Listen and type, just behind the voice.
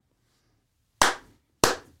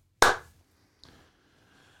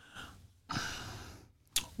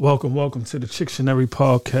Welcome to the Chictionary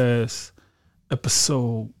Podcast,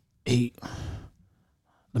 episode 8.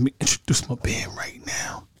 Let me introduce my band right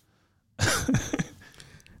now.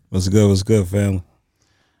 What's good, family?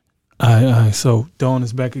 All right. So Dawn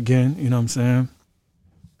is back again, you know what I'm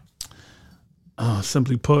saying?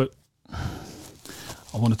 Simply put, I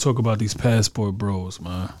want to talk about these passport bros,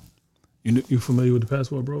 man. You familiar with the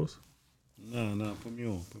passport bros? No, put me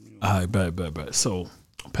on. All right, bet. So,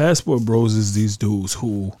 passport bros is these dudes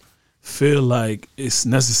who feel like it's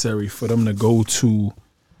necessary for them to go to,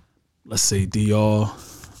 let's say, DR,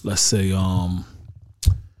 let's say, the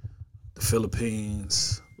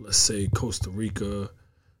Philippines, let's say Costa Rica,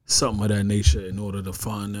 something of that nature, in order to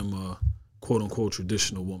find them a quote unquote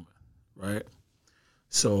traditional woman, right?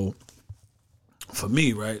 So, for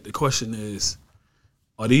me, right, the question is,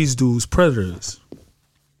 are these dudes predators?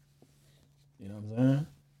 You know what I'm saying?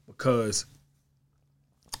 Because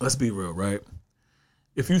let's be real, right?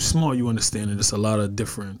 If you smart, you understand that there's a lot of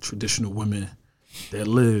different traditional women that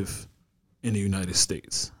live in the United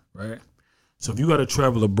States, right? So if you got to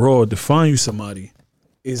travel abroad to find you somebody,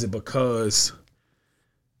 is it because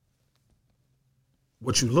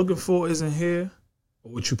what you're looking for isn't here,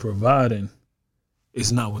 or what you're providing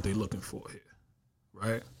is not what they're looking for here,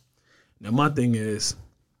 right? Now, my thing is,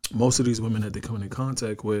 most of these women that they come into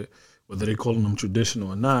contact with, whether they calling them traditional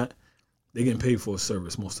or not, they getting paid for a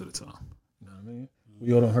service most of the time. You know what I mean?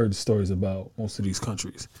 We all done heard the stories about most of these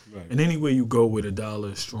countries. Right. And anywhere you go where the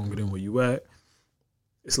dollar is stronger than where you at,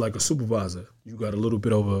 it's like a supervisor. You got a little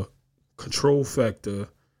bit of a control factor,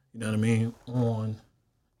 you know what I mean, on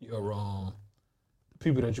your the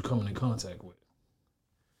people that you're coming in contact with.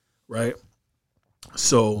 Right?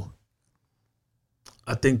 So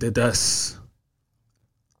I think that's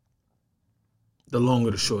the long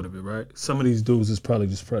or the short of it, right? Some of these dudes is probably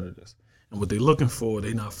just predators. And what they looking for,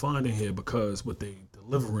 they not finding here because what they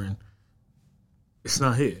delivering, it's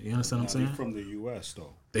not here. You understand what I'm saying? They from the U.S.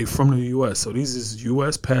 though. They from the U.S. So these is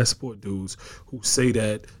U.S. passport dudes who say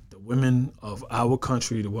that the women of our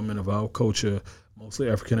country, the women of our culture, mostly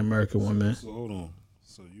African American women. So hold on.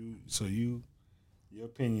 So you, your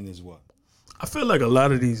opinion is what? I feel like a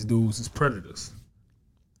lot of these dudes is predators.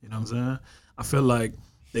 You know what I'm saying? I feel like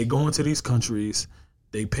they go into these countries,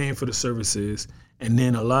 they paying for the services, and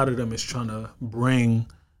then a lot of them is trying to bring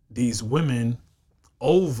these women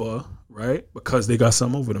over, right? Because they got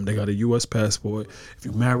something over them. They got a U.S. passport. If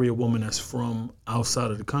you marry a woman that's from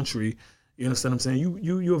outside of the country, you understand what I'm saying?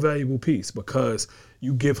 You're a valuable piece because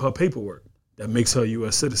you give her paperwork that makes her a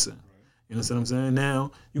U.S. citizen. You understand what I'm saying?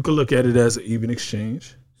 Now, you could look at it as an even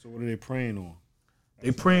exchange. So what are they preying on?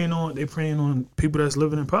 They preying on people that's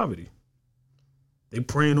living in poverty. They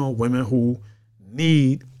preying on women who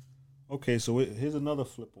need. Okay, so here's another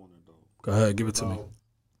flip on it, though. Go ahead, give it to me.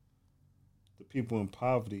 The people in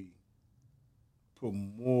poverty put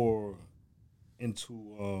more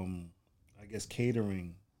into, I guess,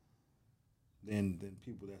 catering than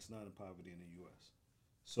people that's not in poverty in the U.S.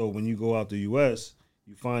 So when you go out the U.S.,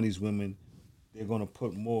 you find these women, they're going to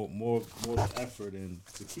put more effort in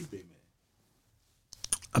to keep their man.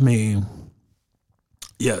 I mean,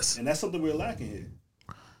 yes. And that's something we're lacking here.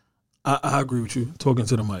 I agree with you. Talking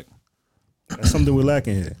to the mic. That's something we're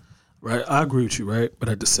lacking here. Right? I agree with you, right? But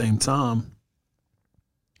at the same time,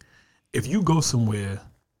 if you go somewhere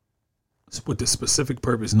with the specific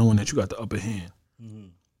purpose, knowing that you got the upper hand,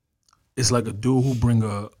 it's like a dude who bring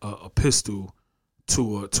a pistol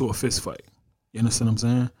to a fist fight. You understand what I'm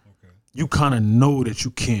saying? Okay. You kind of know that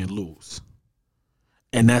you can't lose.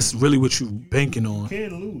 And that's really what you banking on. You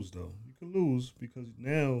can't lose, though. You can lose because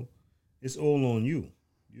now it's all on you.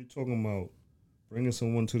 You're talking about bringing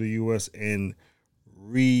someone to the U.S. and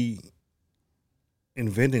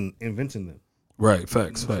inventing them. Right,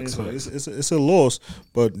 facts. So it's a loss,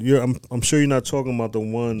 but I'm sure you're not talking about the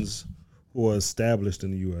ones who are established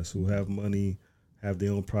in the U.S., who have money, have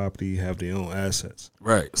their own property, have their own assets.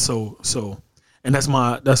 Right. So and that's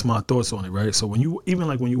my thoughts on it, right? So when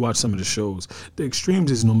you watch some of the shows, the extremes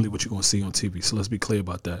is normally what you're gonna see on TV. So let's be clear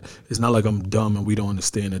about that. It's not like I'm dumb and we don't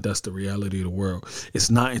understand that that's the reality of the world. It's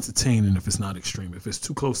not entertaining if it's not extreme. If it's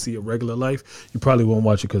too close to your regular life, you probably won't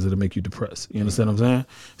watch it because it'll make you depressed. You understand what I'm saying?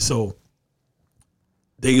 So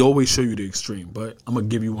they always show you the extreme, but I'm gonna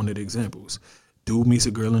give you one of the examples. Dude meets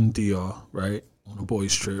a girl in DR, right, on a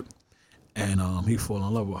boys trip, and he fall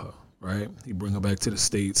in love with her, right? He bring her back to the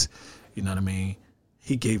States. You know what I mean?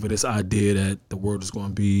 He gave her this idea that the world is going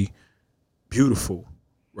to be beautiful,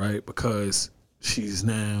 right? Because she's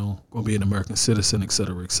now going to be an American citizen, et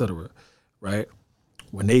cetera, right?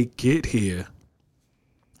 When they get here,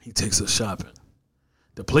 he takes her shopping.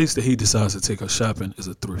 The place that he decides to take her shopping is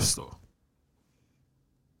a thrift store.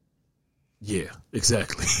 Yeah,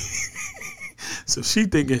 exactly. So she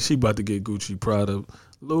thinking she about to get Gucci, Prada,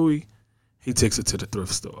 Louis. He takes her to the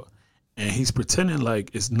thrift store, and he's pretending like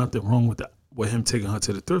it's nothing wrong with him taking her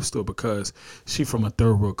to the thrift store because she from a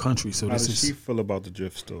third world country. So How this does is she feel about the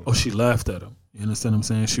thrift store? oh, she laughed at him. You understand what I'm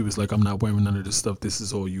saying? She was like, I'm not wearing none of this stuff. This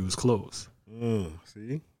is all used clothes.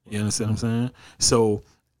 See? You understand what I'm saying? So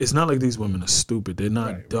it's not like these women are stupid. They're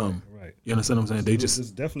not dumb. Right. You understand what I'm saying? They just it's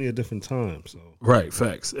definitely a different time. So right,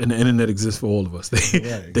 facts. And the internet exists for all of us. They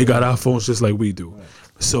Right, they got iPhones just like we do. Right.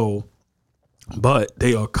 So but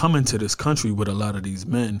they are coming to this country with a lot of these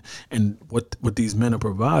men, and what these men are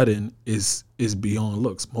providing is beyond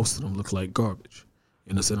looks. Most of them look like garbage.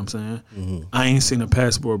 You understand what I'm saying? Mm-hmm. I ain't seen a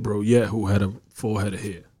passport bro yet who had a full head of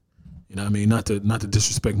hair. You know what I mean? Not to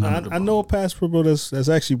disrespect none of them. I know a passport bro that's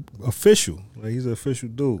actually official. Like he's an official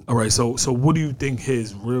dude. All right, so what do you think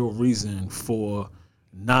his real reason for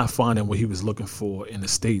not finding what he was looking for in the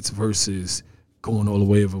States versus going all the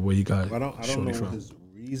way over where you got I don't know Shorty what from? his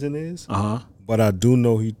reason is. Uh-huh. But I do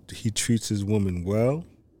know he treats his woman well.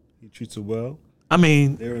 He treats her well. I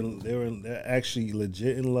mean, They're actually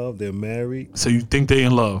legit in love. They're married. so you think they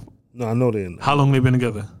in love? No, I know they're in love. How long they been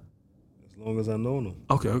together? As long as I know them.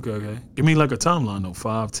 Okay. Give me like a timeline though.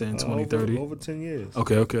 5, 10, 20, 30. Over 10 years.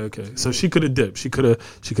 Okay. So she could have dipped. She could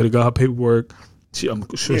have got her paperwork. I'm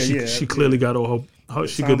sure she clearly got all her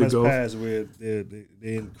she good to go. Time has passed where they're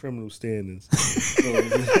in criminal standings.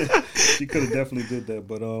 So she could have definitely did that.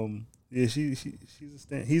 But yeah,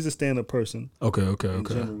 he's a stand-up person. Okay. In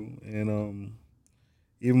general. And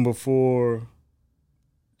even before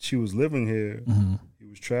she was living here, he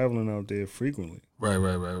was traveling out there frequently.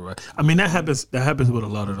 Right. I mean, that happens with a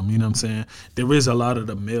lot of them, you know what I'm saying? There is a lot of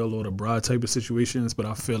the male or the bride type of situations, but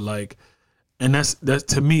I feel like, and that's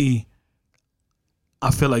to me, I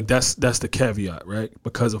feel like that's the caveat, right?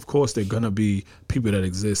 Because of course there are gonna be people that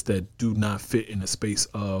exist that do not fit in the space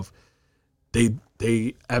of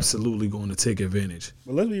they absolutely going to take advantage.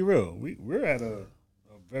 But let's be real, we're at a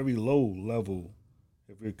very low level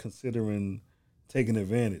if we're considering taking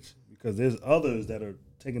advantage, because there's others that are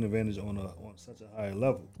taking advantage on such a higher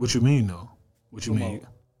level. What you mean though? What you mean?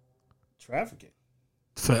 Trafficking.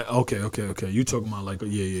 Okay. You talking about like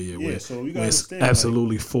Yeah. Where, So you where gotta it's understand,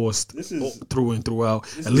 absolutely forced this is through and throughout.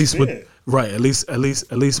 this At is least fair.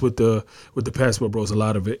 at least with the passport bros, a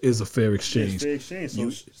lot of it is a fair exchange. Fair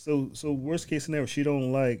exchange. So worst case scenario, she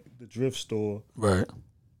don't like the thrift store. Right.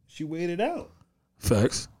 She waited out.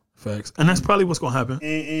 Facts. And that's probably what's gonna happen.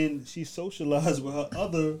 And she socialized with her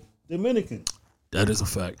other Dominicans. That is a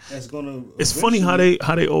fact. That's gonna. It's funny how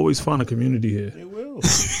they always find a community here. They will.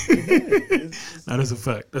 It's That is a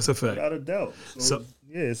fact. That's a fact. without a doubt. So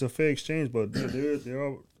yeah, it's a fair exchange, but there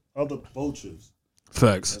are other vultures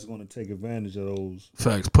Facts. that's going to take advantage of those.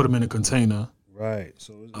 Facts. Put them in a container. Right.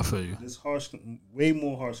 So I feel you. There's way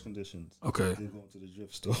more harsh conditions. Okay. Than going to the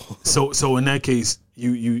thrift store. So in that case,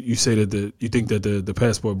 you say that you think that the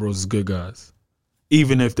passport bros is good guys,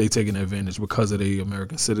 even if they taking advantage because of their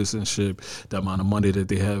American citizenship, the amount of money that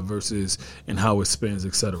they have versus and how it spends,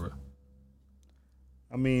 etc.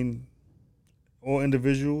 I mean, all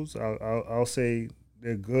individuals, I'll say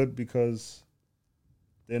they're good because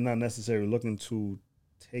they're not necessarily looking to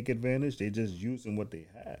take advantage. They're just using what they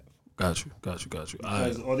have. Got you.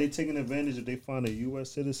 Because are they taking advantage if they find a U.S.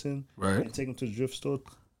 citizen and take them to the thrift store?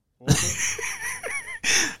 Also?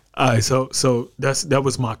 All right, so that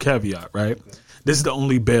was my caveat, right? Okay. This is the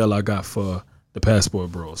only bail I got for the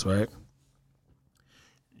passport bros, right?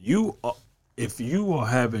 If you are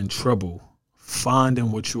having trouble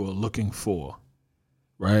finding what you are looking for,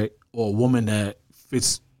 right, or a woman that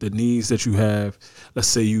fits the needs that you have, let's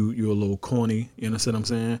say you're a little corny, you understand what I'm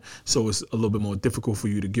saying? So it's a little bit more difficult for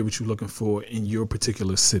you to get what you're looking for in your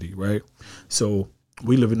particular city, right? So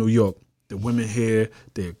we live in New York. The women here,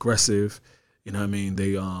 they're aggressive, you know what I mean?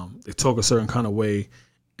 They talk a certain kind of way,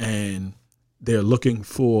 and they're looking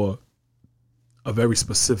for a very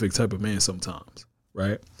specific type of man sometimes,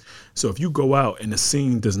 right? So if you go out and the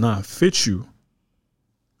scene does not fit you,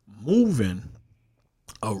 moving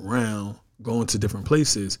around, going to different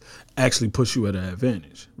places actually puts you at an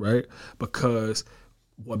advantage, right? Because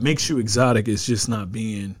what makes you exotic is just not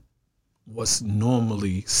being what's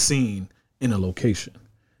normally seen in a location.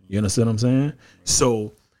 You understand what I'm saying?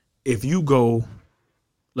 So if you go,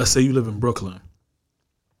 let's say you live in Brooklyn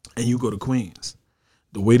and you go to Queens,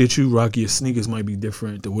 the way that you rock your sneakers might be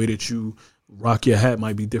different. The way that you rock your hat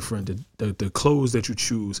might be different. The clothes that you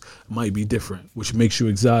choose might be different, which makes you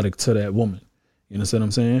exotic to that woman. You understand what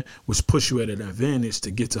I'm saying? Which puts you at an advantage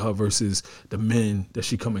to get to her versus the men that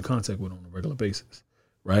she come in contact with on a regular basis,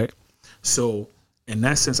 right? So in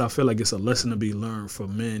that sense, I feel like it's a lesson to be learned for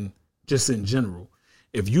men just in general.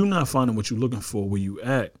 If you're not finding what you're looking for where you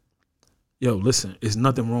at, yo, listen, it's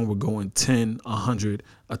nothing wrong with going 10, 100,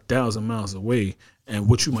 1,000 miles away, and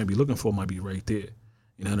what you might be looking for might be right there.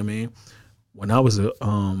 You know what I mean? When I was a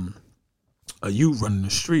youth running the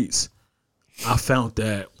streets, I found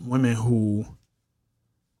that women who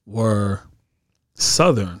were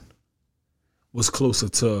Southern was closer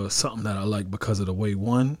to something that I like because of the way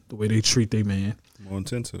they treat their man. More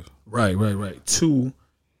intensive. Right. Two,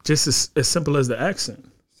 just as simple as the accent.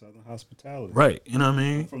 Southern hospitality. Right. You know what I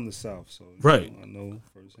mean? I'm from the South, so right. I know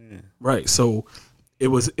firsthand. Right. So it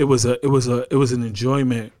was an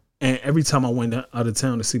enjoyment, and every time I went out of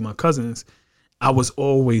town to see my cousins, I was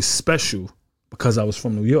always special because I was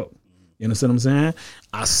from New York. You understand what I'm saying?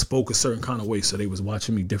 I spoke a certain kind of way, so they was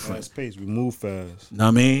watching me different. Fast pace, we move fast. Know what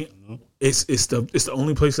I mean? Mm-hmm. It's the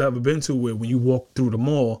only place I've ever been to where when you walk through the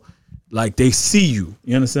mall, like they see you.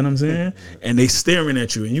 You understand what I'm saying? And they staring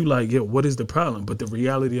at you, and you like, yo, what is the problem? But the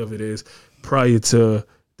reality of it is, prior to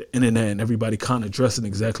the internet and everybody kind of dressing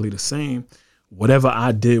exactly the same, whatever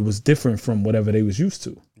I did was different from whatever they was used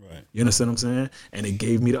to. Right. You understand what I'm saying? And it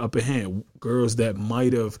gave me the upper hand. Girls that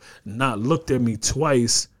might have not looked at me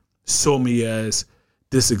twice saw me as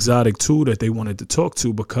this exotic tool that they wanted to talk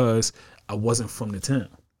to because I wasn't from the town.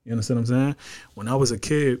 You understand what I'm saying? When I was a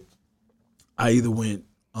kid, I either went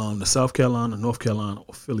to South Carolina, North Carolina,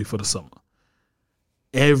 or Philly for the summer.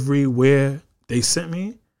 Everywhere they sent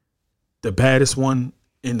me, the baddest one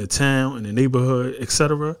in the town, in the neighborhood,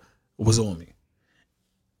 etc., was on me.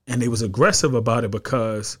 And they was aggressive about it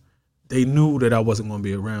because they knew that I wasn't going to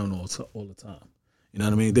be around all the time. You know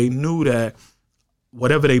what I mean? They knew that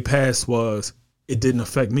whatever they passed was, it didn't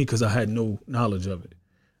affect me because I had no knowledge of it,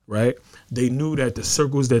 right? They knew that the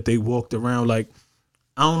circles that they walked around, like,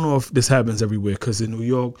 I don't know if this happens everywhere because in New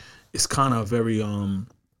York, it's kind of very,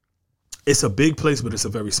 it's a big place, but it's a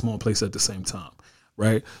very small place at the same time,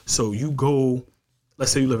 right? So you go,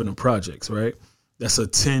 let's say you live in the projects, right? That's a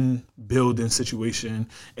 10 building situation,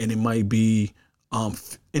 and it might be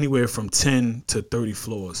anywhere from 10 to 30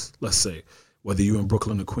 floors, let's say, whether you're in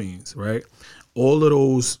Brooklyn or Queens, right? All of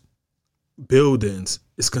those buildings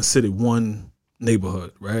is considered one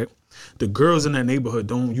neighborhood, right? The girls in that neighborhood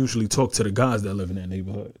don't usually talk to the guys that live in that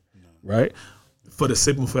neighborhood, right? For the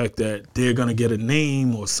simple fact that they're gonna get a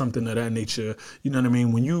name or something of that nature. You know what I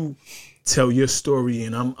mean? When you tell your story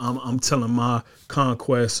and I'm telling my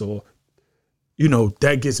conquest, or you know,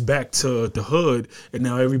 that gets back to the hood, and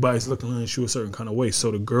now everybody's looking at you a certain kind of way.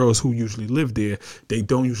 So the girls who usually live there, they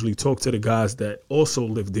don't usually talk to the guys that also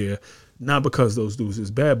live there. Not because those dudes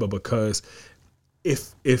is bad, but because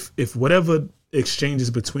if whatever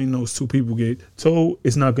exchanges between those two people get told,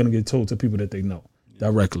 it's not going to get told to people that they know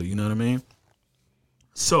directly. You know what I mean?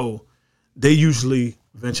 So they usually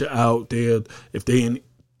venture out there. If they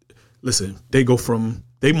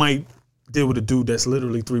they might deal with a dude that's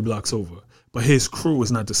literally 3 blocks over, but his crew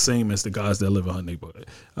is not the same as the guys that live in her neighborhood.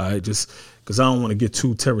 All right, just because I don't want to get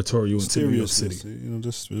too territorial into New York City. You know,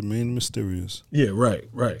 just remain mysterious. Yeah, right.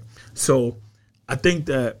 So I think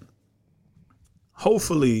that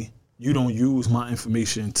hopefully you don't use my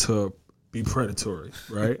information to be predatory,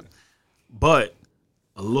 right? But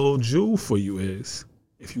a little jewel for you is,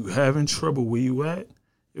 if you having trouble where you at,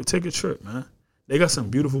 you'll take a trip, man. They got some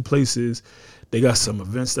beautiful places. They got some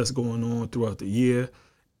events that's going on throughout the year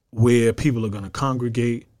where people are going to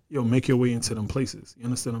congregate. Yo, make your way into them places. You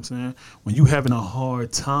understand what I'm saying? When you having a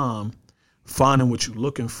hard time finding what you're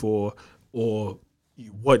looking for, or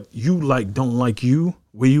what you like don't like you,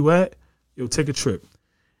 where you at, yo, take a trip.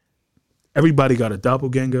 Everybody got a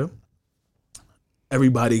doppelganger.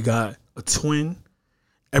 Everybody got a twin.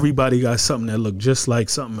 Everybody got something that look just like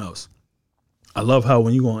something else. I love how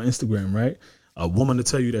when you go on Instagram, right, a woman to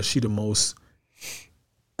tell you that she the most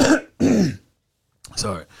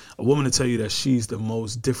a woman to tell you that she's the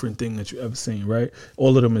most different thing that you ever seen, right?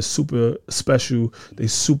 All of them is super special.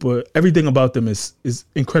 Everything about them is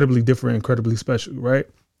incredibly different, incredibly special, right?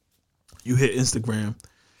 You hit Instagram,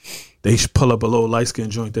 they pull up a little light skin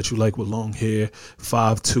joint that you like with long hair,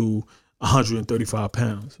 5'2", 135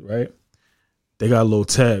 pounds, right? They got a little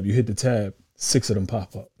tab. You hit the tab, 6 of them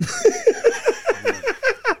pop up.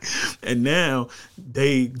 And now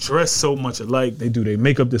they dress so much alike. They do their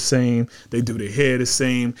makeup the same. They do their hair the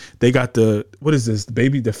same. They got what is this?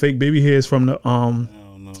 The fake baby hairs from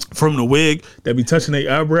the wig that be touching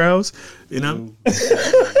their eyebrows. You know?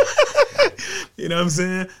 You know what I'm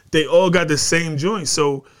saying? They all got the same joint.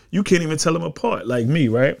 So you can't even tell them apart, like me,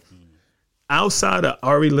 right? Outside of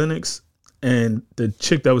Ari Lennox and the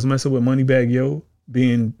chick that was messing with Moneybagg Yo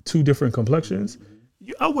being 2 different complexions,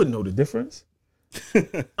 I wouldn't know the difference.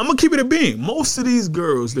 I'm gonna keep it a beam. Most of these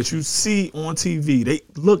girls that you see on TV, they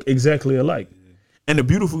look exactly alike. And the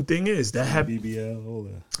beautiful thing is that BBL, all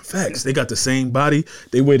that. facts. They got the same body.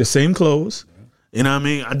 They wear the same clothes. You know what I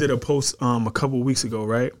mean? I did a post a couple of weeks ago,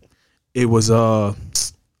 right? It was I'm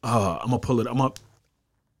gonna pull it.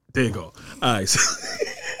 There you go. All right.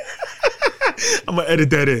 I'm gonna edit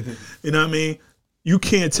that in. You know what I mean? You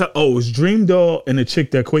can't tell. Oh, it's Dream Doll and the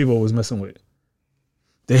chick that Quavo was messing with.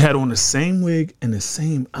 They had on the same wig and the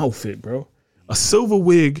same outfit, bro. A silver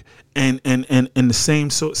wig and the same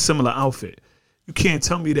similar outfit. You can't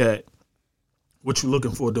tell me that what you're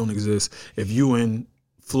looking for don't exist. If you in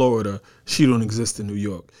Florida, she don't exist in New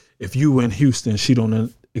York. If you in Houston, she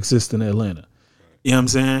don't exist in Atlanta. You know what I'm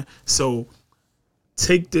saying? So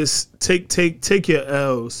take your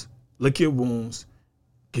L's, lick your wounds,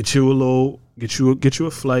 get you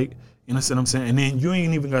a flight. You know what I'm saying? And then you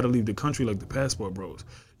ain't even got to leave the country like the Passport Bros.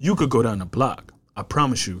 You could go down the block. I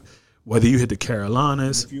promise you. Whether you hit the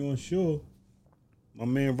Carolinas. If you're unsure, my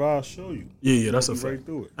man Rob show you. Yeah, that's a fact. Right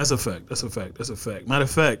through it. That's a fact. Matter of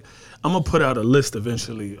fact, I'm going to put out a list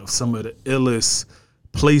eventually of some of the illest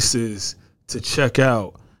places to check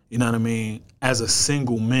out, you know what I mean, as a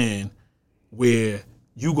single man, where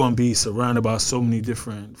you going to be surrounded by so many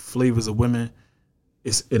different flavors of women.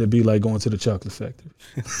 It'll be like going to the chocolate factory.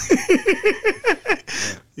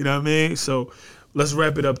 You know what I mean? So let's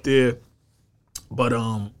wrap it up there. But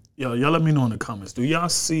y'all let me know in the comments. Do y'all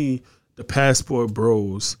see the Passport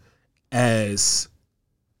Bros as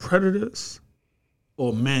predators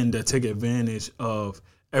or men that take advantage of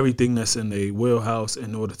everything that's in their wheelhouse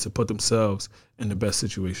in order to put themselves in the best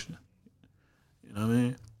situation? You know what I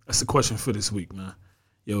mean? That's the question for this week, man.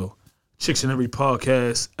 Yo, Chicks in Every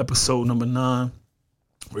Podcast, episode number 9.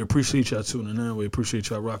 We appreciate y'all tuning in. We appreciate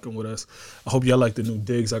y'all rocking with us. I hope y'all like the new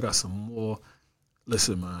digs. I got some more.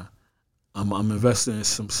 Listen, man, I'm investing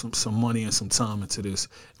some money and some time into this,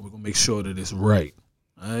 and we're gonna make sure that it's right.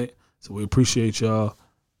 All right. So we appreciate y'all.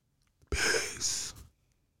 Peace.